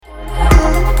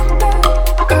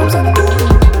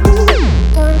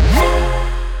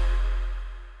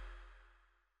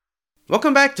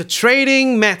Welcome back to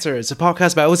Trading Matters, a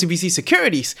podcast by OCBC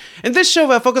Securities. In this show,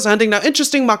 we're focused on hunting down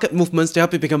interesting market movements to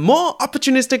help you become more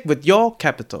opportunistic with your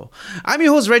capital. I'm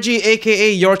your host, Reggie, aka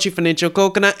your Chief Financial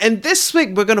Coconut, and this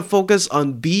week we're going to focus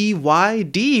on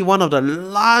BYD, one of the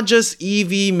largest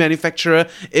EV manufacturer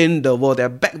in the world. They're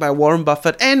backed by Warren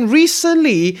Buffett and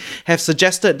recently have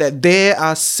suggested that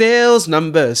their sales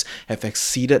numbers have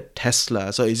exceeded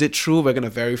Tesla. So is it true? We're going to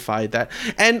verify that.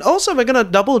 And also we're going to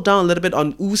double down a little bit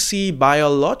on Wuxi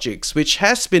Biologics, which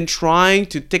has been trying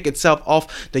to take itself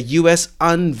off the US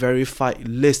unverified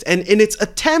list, and in its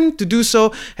attempt to do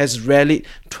so has rallied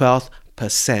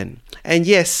 12%. And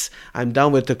yes, I'm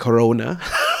down with the corona,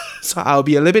 so I'll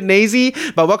be a little bit nasy,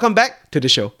 but welcome back to the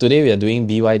show. Today we are doing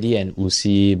BYD and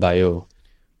Wuxi Bio.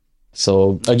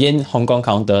 So again, Hong Kong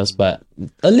counters, but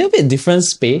a little bit different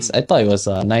space. I thought it was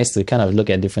nice to kind of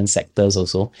look at different sectors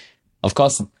also. Of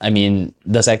course, I mean,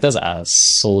 the sectors are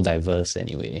so diverse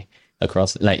anyway.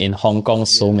 Across, like in Hong Kong,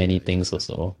 so many things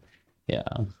also. Yeah.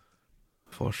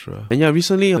 For sure. And yeah,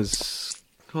 recently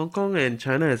Hong Kong and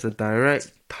China has a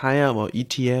direct tie-up or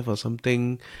ETF or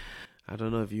something. I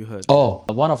don't know if you heard. Oh,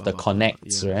 one of the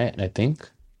connects, right? I think.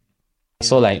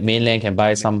 So like mainland can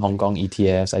buy some Hong Kong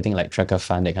ETFs, I think like tracker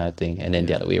fund, that kind of thing, and then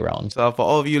the other way around. So for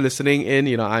all of you listening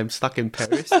in, I'm stuck in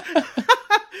Paris.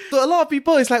 So a lot of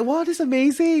people, it's like, wow, this is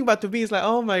amazing. But to me, it's like,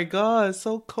 oh my God, it's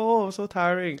so cold, so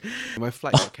tiring. My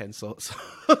flight got cancelled,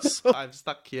 so I'm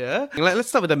stuck here. Let's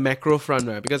start with the macro front,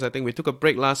 right? Because I think we took a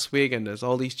break last week and there's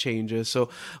all these changes. So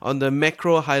on the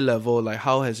macro high level, like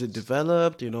how has it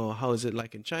developed? How is it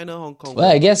like in China, Hong Kong?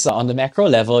 Well, I guess on the macro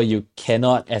level, you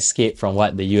cannot escape from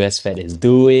what the US Fed is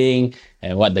doing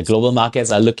and what the global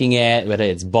markets are looking at, whether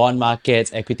it's bond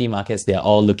markets, equity markets, they're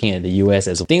all looking at the US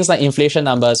as well. Things like inflation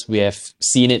numbers, we have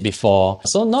seen it before.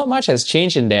 So not much has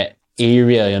changed in that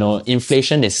area.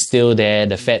 Inflation is still there.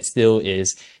 The Fed still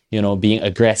is, being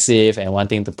aggressive and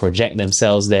wanting to project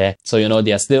themselves there. So,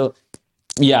 they are still,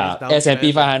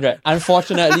 S&P 500,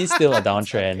 unfortunately still a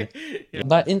downtrend. Yeah.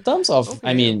 But in terms of,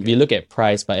 we look at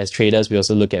price, but as traders, we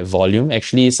also look at volume.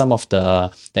 Actually, some of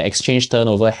the exchange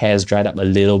turnover has dried up a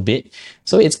little bit.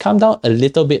 So it's come down a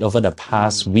little bit over the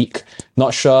past week.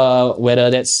 Not sure whether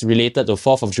that's related to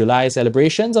 4th of July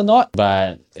celebrations or not,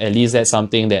 but at least that's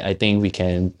something that I think we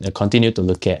can continue to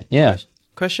look at. Yeah.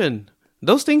 Question.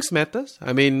 Those things matters?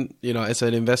 As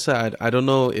an investor, I don't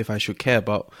know if I should care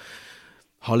about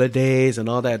holidays and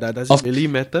all that. Does it really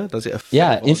matter? Does it affect?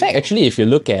 Yeah, in fact, actually, if you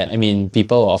look at,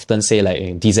 people often say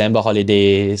like December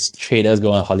holidays, traders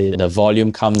go on holiday, the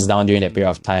volume comes down during that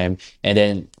period of time. And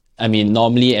then,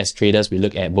 normally as traders, we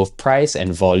look at both price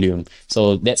and volume.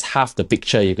 So that's half the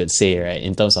picture, you could say, right?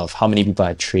 In terms of how many people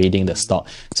are trading the stock.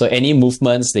 So any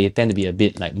movements, they tend to be a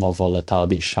bit like more volatile, a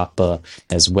bit sharper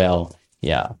as well.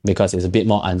 Yeah, because it's a bit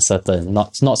more uncertain,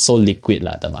 not so liquid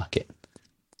the market.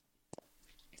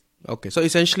 Okay, so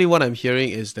essentially what I'm hearing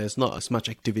is there's not as much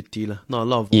activity, not a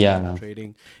lot of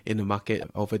trading in the market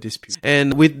over this period.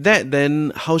 And with that,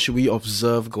 then how should we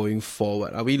observe going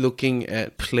forward? Are we looking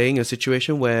at playing a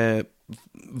situation where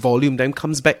volume then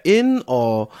comes back in,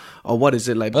 or what is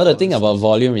it like? Well, the thing about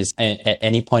volume is at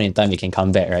any point in time it can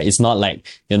come back, right? It's not like,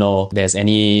 there's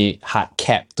any hard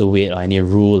cap to it or any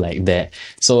rule like that.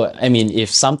 So, if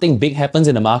something big happens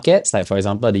in the markets, like for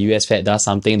example, the US Fed does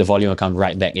something, the volume will come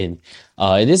right back in.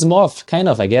 It is more of kind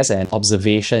of, I guess, an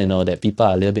observation, that people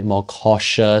are a little bit more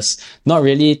cautious, not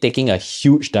really taking a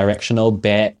huge directional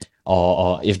bet,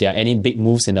 or if there are any big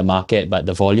moves in the market, but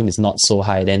the volume is not so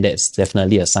high, then that's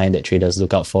definitely a sign that traders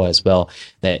look out for as well.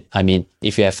 That,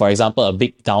 if you have, for example, a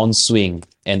big downswing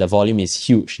and the volume is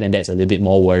huge, then that's a little bit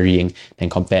more worrying than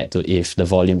compared to if the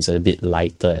volume is a bit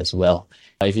lighter as well.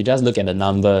 If you just look at the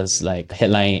numbers, like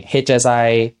headline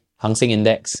HSI, Hang Seng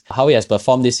Index, how it has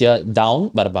performed this year, down,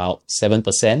 but about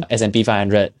 7%. S&P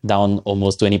 500 down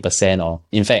almost 20%, or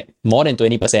in fact, more than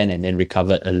 20%, and then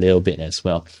recovered a little bit as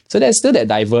well. So there's still that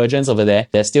divergence over there.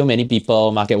 There's still many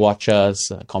people, market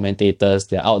watchers, commentators,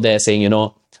 they're out there saying,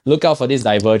 look out for this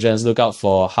divergence, look out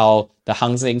for how the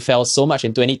Hang Seng fell so much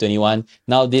in 2021.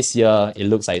 Now this year, it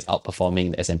looks like it's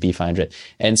outperforming the S&P 500.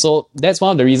 And so that's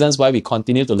one of the reasons why we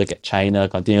continue to look at China,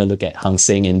 continue to look at Hang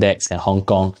Seng Index and Hong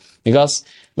Kong, because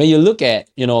when you look at,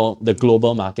 the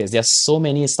global markets, there's so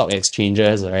many stock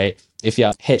exchanges, right? If you're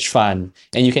a hedge fund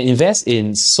and you can invest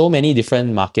in so many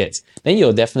different markets, then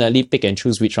you'll definitely pick and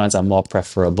choose which ones are more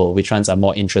preferable, which ones are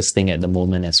more interesting at the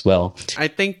moment as well. I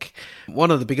think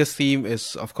one of the biggest theme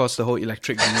is, of course, the whole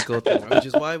electric vehicle thing, right? Which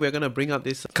is why we're going to bring up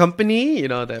this company,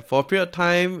 that for a period of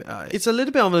time, it's a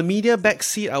little bit of a media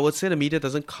backseat. I would say the media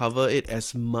doesn't cover it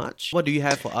as much. What do you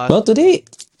have for us? Well, today,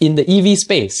 in the EV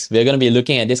space, we're going to be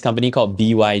looking at this company called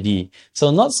BYD. So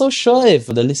not so sure if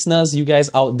the listeners, you guys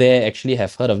out there actually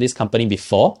have heard of this company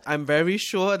before. I'm very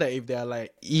sure that if they're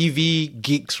like EV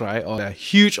geeks, right, or they're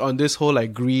huge on this whole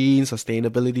like green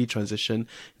sustainability transition,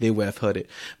 they would have heard it.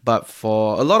 But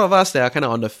for a lot of us that are kind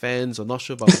of on the fence or not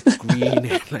sure about green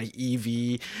and like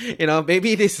EV,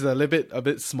 maybe this is a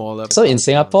bit smaller. So in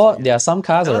Singapore, there are some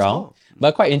cars Tell us around. more.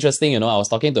 But quite interesting, I was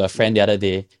talking to a friend the other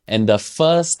day, and the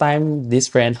first time this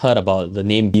friend heard about the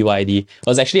name BYD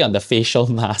was actually on the facial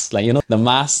mask. Like, the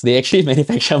masks, they actually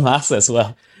manufacture masks as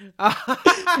well.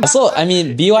 So,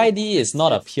 BYD is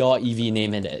not a pure EV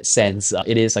name in that sense.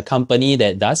 It is a company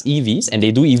that does EVs, and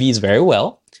they do EVs very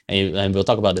well. And we'll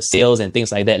talk about the sales and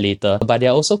things like that later. But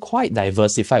they're also quite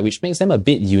diversified, which makes them a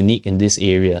bit unique in this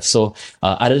area. So,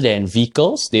 other than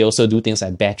vehicles, they also do things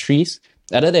like batteries.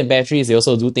 Other than batteries, they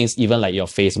also do things even like your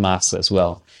face masks as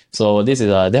well. So this is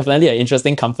definitely an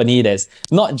interesting company that's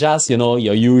not just, your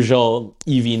usual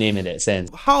EV name in that sense.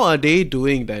 How are they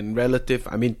doing then relative?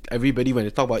 Everybody, when they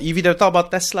talk about EV, they talk about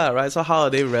Tesla, right? So how are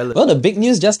they relative? Well, the big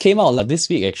news just came out this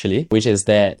week actually, which is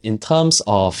that in terms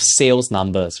of sales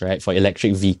numbers, right, for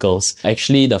electric vehicles,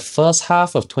 actually the first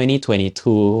half of 2022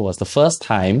 was the first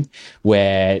time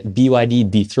where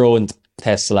BYD dethroned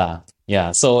Tesla.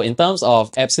 Yeah, so in terms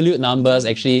of absolute numbers,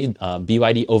 actually,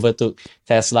 BYD overtook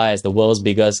Tesla as the world's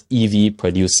biggest EV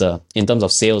producer, in terms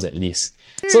of sales at least.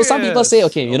 So some people say,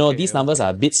 these numbers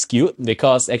are a bit skewed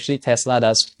because actually Tesla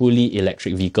does fully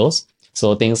electric vehicles.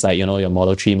 So things like, your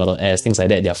Model 3, Model S, things like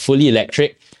that, they're fully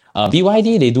electric.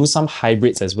 BYD, they do some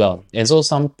hybrids as well. And so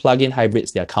some plug-in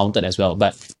hybrids, they're counted as well.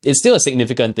 But it's still a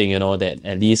significant thing, that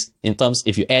at least in terms,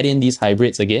 if you add in these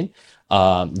hybrids again,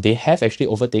 they have actually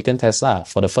overtaken Tesla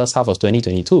for the first half of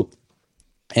 2022.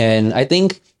 And I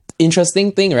think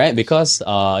interesting thing, right? Because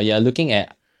you're looking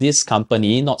at this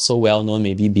company, not so well known,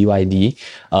 maybe BYD,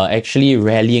 actually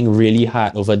rallying really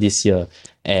hard over this year.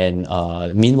 And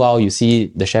meanwhile, you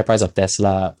see the share price of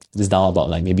Tesla is down about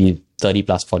like maybe 30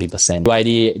 plus 40%.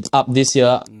 BYD up this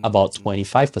year about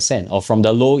 25%, or from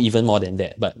the low even more than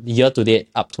that. But year to date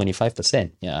up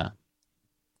 25%. Yeah.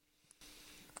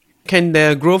 Can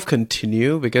their growth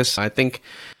continue? Because I think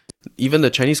even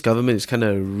the Chinese government is kind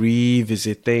of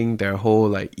revisiting their whole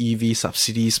like EV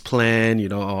subsidies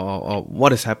plan, or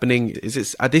what is happening?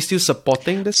 Are they still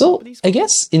supporting this? So I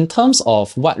guess in terms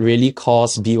of what really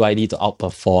caused BYD to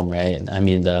outperform, right?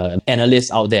 The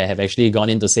analysts out there have actually gone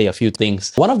in to say a few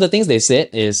things. One of the things they said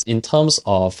is in terms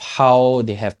of how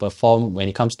they have performed when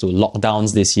it comes to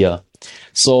lockdowns this year.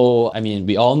 So,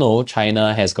 we all know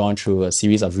China has gone through a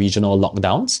series of regional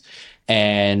lockdowns,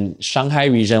 and Shanghai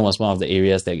region was one of the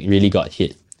areas that really got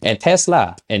hit. And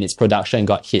Tesla and its production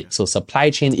got hit. So supply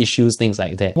chain issues, things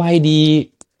like that. BYD,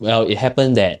 well, it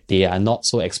happened that they are not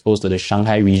so exposed to the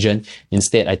Shanghai region.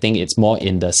 Instead, I think it's more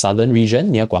in the southern region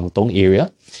near Guangdong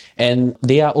area. And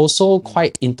they are also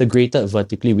quite integrated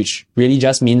vertically, which really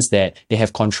just means that they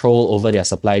have control over their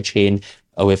supply chain.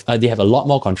 They have a lot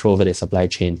more control over their supply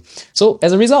chain. So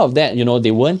as a result of that,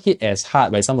 they weren't hit as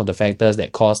hard by some of the factors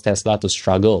that caused Tesla to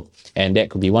struggle. And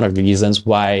that could be one of the reasons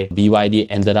why BYD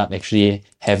ended up actually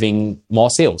having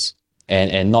more sales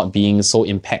and not being so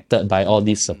impacted by all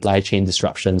these supply chain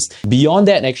disruptions. Beyond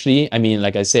that, actually,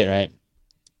 like I said, right,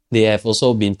 they have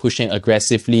also been pushing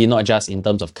aggressively, not just in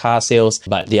terms of car sales,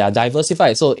 but they are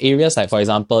diversified. So areas like, for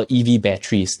example, EV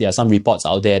batteries, there are some reports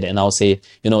out there that now say,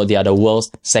 they are the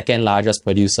world's second largest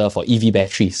producer for EV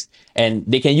batteries. And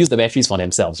they can use the batteries for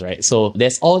themselves, right? So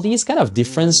there's all these kind of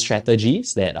different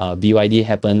strategies that BYD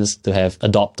happens to have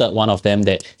adopted, one of them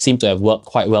that seem to have worked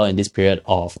quite well in this period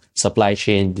of supply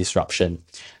chain disruption.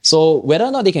 So whether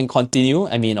or not they can continue,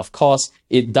 of course,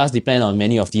 it does depend on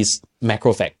many of these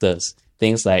macro factors.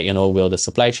 Things like, will the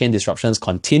supply chain disruptions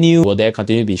continue? Will there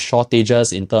continue to be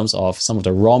shortages in terms of some of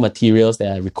the raw materials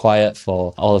that are required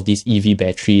for all of these EV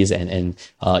batteries and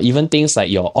even things like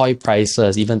your oil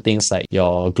prices, even things like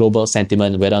your global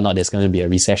sentiment, whether or not there's going to be a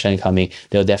recession coming,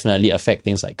 they'll definitely affect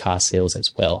things like car sales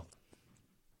as well.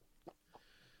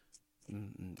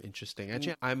 Interesting.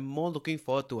 Actually, I'm more looking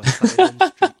forward to a silent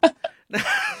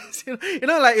street.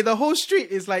 Like the whole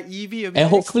street is like EV. And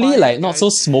hopefully quiet, like not so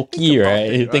smoky,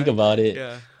 right? You think about it.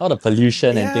 Yeah. All the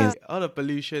pollution and things. All the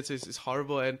pollution, so it's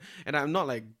horrible. And I'm not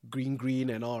like green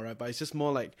and all, right? But it's just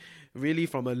more like really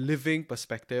from a living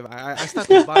perspective, I start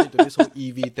to buy into this whole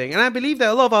EV thing. And I believe that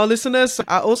a lot of our listeners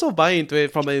are also buying into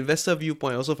it from an investor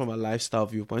viewpoint, also from a lifestyle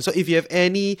viewpoint. So if you have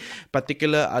any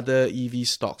particular other EV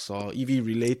stocks or EV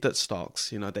related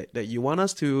stocks, that you want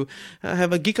us to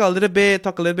have a geek out a little bit,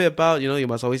 talk a little bit about, you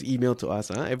must always email to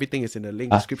us. Everything is in the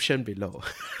link description below.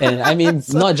 And I mean,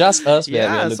 not just us, we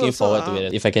are looking forward to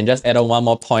it. If I can just add on one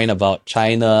more point about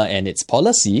China and its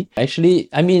policy, actually,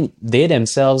 I mean, they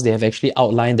themselves, they have actually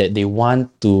outlined that they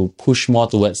want to push more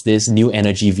towards this new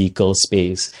energy vehicle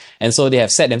space. And so they have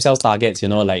set themselves targets,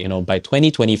 by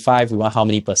 2025, we want how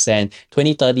many percent?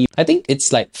 2030, I think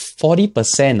it's like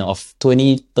 40% of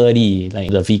 2030,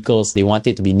 like the vehicles, they want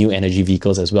it to be new energy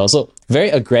vehicles as well. So very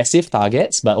aggressive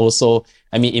targets, but also,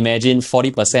 I mean, imagine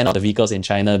 40% of the vehicles in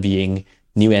China being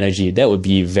new energy. That would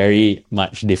be very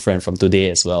much different from today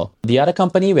as well. The other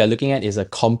company we are looking at is a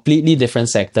completely different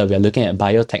sector. We are looking at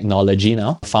biotechnology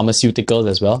now, pharmaceuticals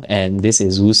as well. And this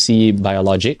is Wuxi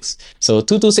Biologics. So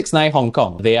 2269 Hong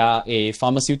Kong. They are a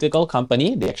pharmaceutical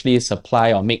company. They actually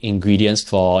supply or make ingredients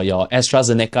for your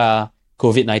AstraZeneca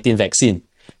COVID-19 vaccine.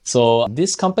 So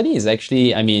this company is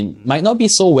actually, I mean, might not be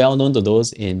so well known to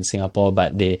those in Singapore,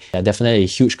 but they are definitely a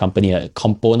huge company, a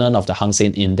component of the Hang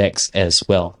Seng Index as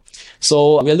well.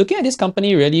 So we're looking at this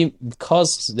company really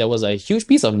because there was a huge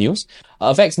piece of news.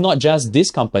 Affects not just this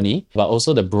company, but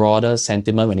also the broader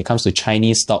sentiment when it comes to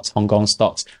Chinese stocks, Hong Kong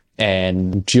stocks,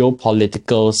 and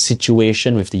geopolitical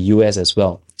situation with the US as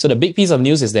well. So the big piece of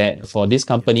news is that for this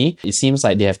company, it seems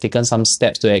like they have taken some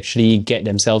steps to actually get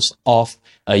themselves off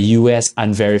a US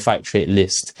unverified trade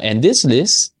list. And this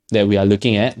list that we are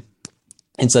looking at,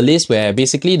 it's a list where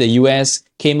basically the US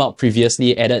came out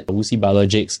previously, added Wuxi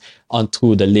Biologics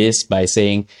onto the list by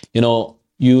saying,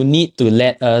 you need to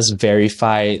let us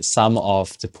verify some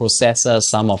of the processes,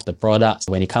 some of the products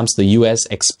when it comes to US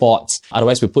exports.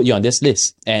 Otherwise, we put you on this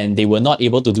list. And they were not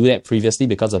able to do that previously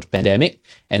because of the pandemic.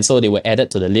 And so they were added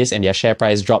to the list and their share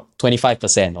price dropped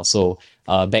 25% or so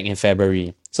back in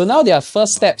February. So now there are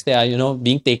first steps that are,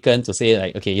 being taken to say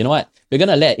like, okay, you know what? We're going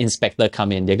to let inspector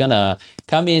come in. They're going to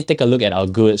come in, take a look at our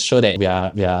goods, show that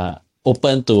we are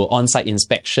open to on-site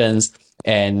inspections.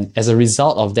 And as a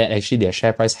result of that, actually their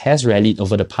share price has rallied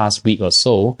over the past week or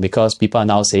so because people are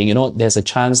now saying, there's a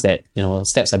chance that,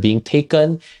 steps are being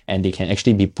taken and they can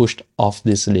actually be pushed off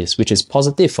this list, which is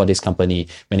positive for this company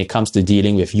when it comes to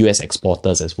dealing with US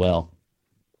exporters as well.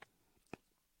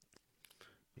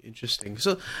 Interesting.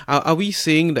 So are we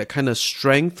seeing that kind of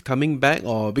strength coming back?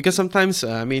 Or because sometimes,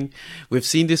 we've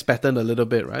seen this pattern a little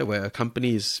bit, right? Where a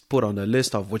company is put on a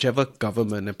list of whichever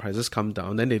government and prices come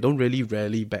down, then they don't really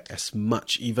rally back as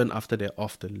much even after they're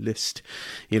off the list.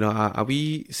 Are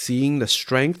we seeing the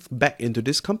strength back into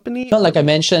this company? Like I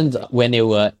mentioned, when they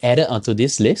were added onto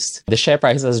this list, the share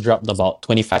prices dropped about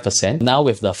 25%. Now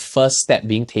with the first step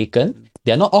being taken,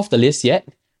 they're not off the list yet.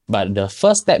 But the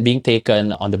first step being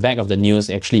taken on the back of the news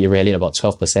actually rallied about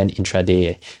 12%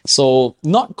 intraday. So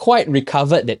not quite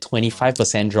recovered that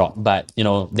 25% drop, but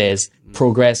there's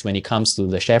progress when it comes to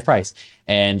the share price.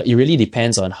 And it really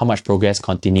depends on how much progress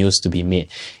continues to be made.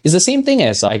 It's the same thing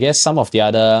as, I guess, some of the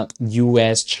other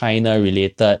US, China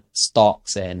related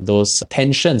stocks and those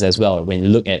tensions as well. When you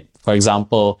look at, for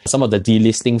example, some of the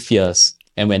delisting fears.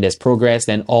 And when there's progress,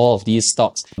 then all of these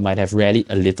stocks might have rallied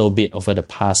a little bit over the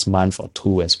past month or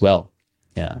two as well.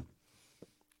 Yeah.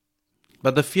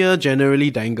 But the fear generally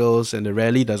dangles and the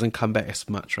rally doesn't come back as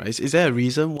much, right? Is there a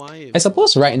reason why? I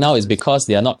suppose right now it's because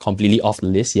they are not completely off the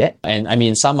list yet. And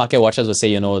some market watchers will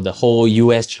say, the whole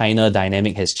US-China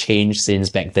dynamic has changed since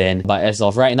back then. But as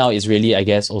of right now, it's really, I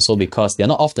guess, also because they're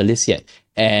not off the list yet.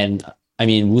 And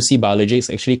Wuxi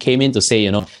Biologics actually came in to say,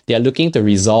 they are looking to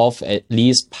resolve at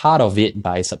least part of it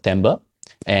by September.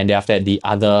 And after that, the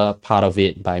other part of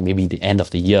it by maybe the end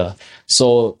of the year.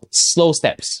 So slow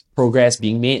steps, progress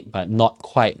being made, but not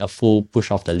quite a full push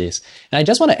off the list. And I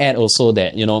just want to add also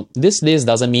that, this list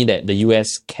doesn't mean that the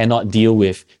US cannot deal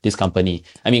with this company.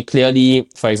 Clearly,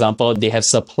 for example, they have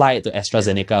supplied to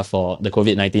AstraZeneca for the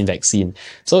COVID-19 vaccine.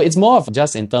 So it's more of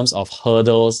just in terms of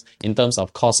hurdles, in terms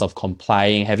of cost of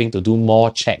complying, having to do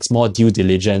more checks, more due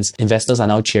diligence. Investors are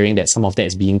now cheering that some of that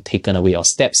is being taken away, or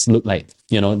steps look like,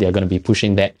 they're going to be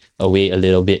pushing that away a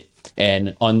little bit.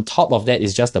 And on top of that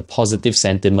is just the positive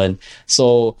sentiment.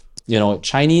 So,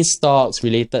 Chinese stocks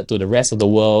related to the rest of the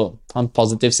world, some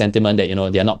positive sentiment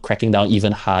that, they're not cracking down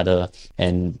even harder.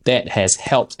 And that has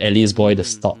helped at least buoy the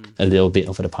stock a little bit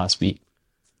over the past week.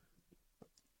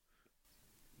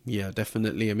 Yeah,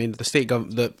 definitely. The state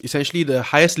government, essentially the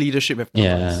highest leadership have come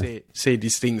out and say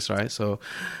these things, right? So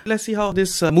let's see how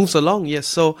this moves along. Yes.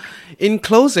 So in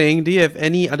closing, do you have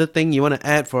any other thing you want to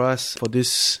add for us for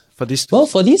this for this? Well,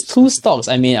 for these two stocks,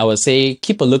 I mean, I would say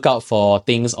keep a lookout for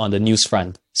things on the news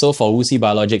front. So for Wuxi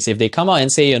Biologics, if they come out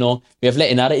and say, we have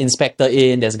let another inspector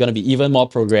in, there's going to be even more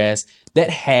progress, that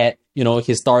had,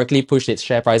 historically pushed its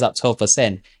share price up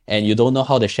 12%, and you don't know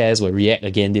how the shares will react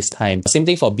again this time. Same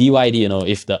thing for BYD,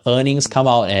 if the earnings come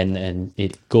out and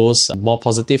it goes more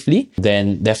positively,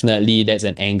 then definitely that's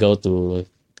an angle to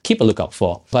keep a lookout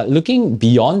for. But looking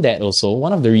beyond that also,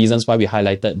 one of the reasons why we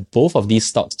highlighted both of these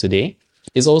stocks today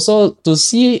is also to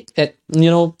see at,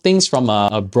 things from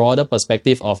a broader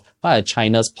perspective of what are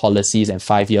China's policies and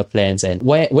 5-year plans, and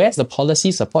where's the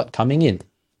policy support coming in.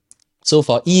 So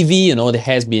for EV, there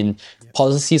has been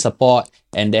policy support,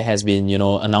 and there has been,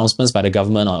 announcements by the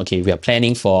government on, okay, we are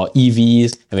planning for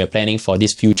EVs and we are planning for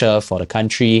this future for the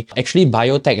country. Actually,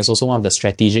 biotech is also one of the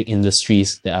strategic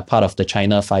industries that are part of the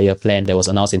China 5-year plan that was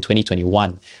announced in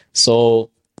 2021. So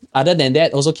other than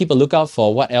that, also keep a lookout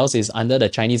for what else is under the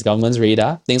Chinese government's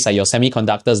radar. Things like your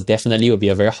semiconductors definitely will be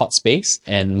a very hot space.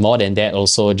 And more than that,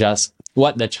 also just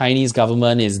what the Chinese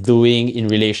government is doing in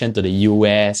relation to the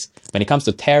US. When it comes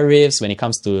to tariffs, when it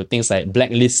comes to things like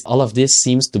blacklists, all of this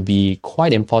seems to be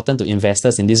quite important to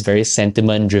investors in these very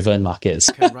sentiment-driven markets.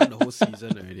 Can run the whole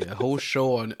season already, a whole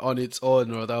show on its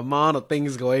own, or the amount of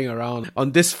things going around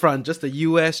on this front, just the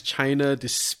US-China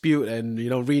dispute and,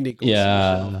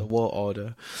 renegotiation of the world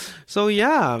order. So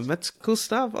yeah, that's cool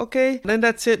stuff. Okay, then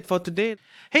that's it for today.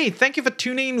 Hey, thank you for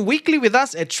tuning in weekly with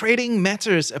us at Trading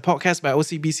Matters, a podcast by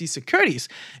OCBC Securities.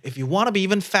 If you want to be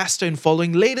even faster in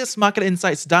following latest market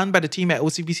insights done by the team at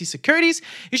OCBC Securities,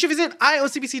 you should visit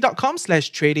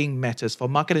iocbc.com/trading matters for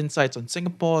market insights on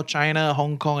Singapore, China,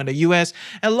 Hong Kong, and the US,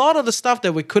 and a lot of the stuff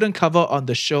that we couldn't cover on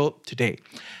the show today.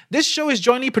 This show is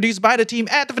jointly produced by the team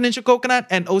at The Financial Coconut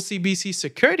and OCBC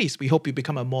Securities. We hope you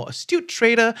become a more astute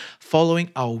trader following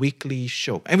our weekly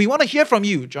show. And we want to hear from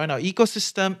you. Join our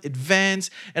ecosystem, advance,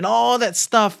 and all that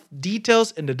stuff.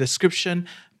 Details in the description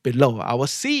below. I will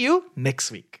see you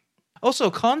next week.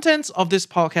 Also, contents of this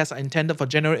podcast are intended for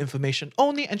general information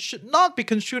only and should not be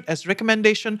construed as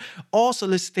recommendation or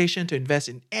solicitation to invest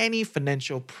in any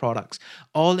financial products.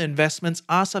 All investments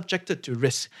are subjected to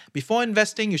risk. Before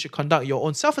investing, you should conduct your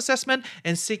own self-assessment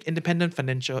and seek independent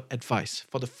financial advice.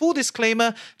 For the full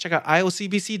disclaimer, check out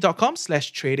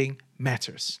iocbc.com/trading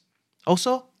matters.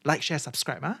 Also, like, share,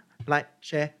 subscribe. Like,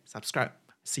 share, subscribe.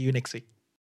 See you next week.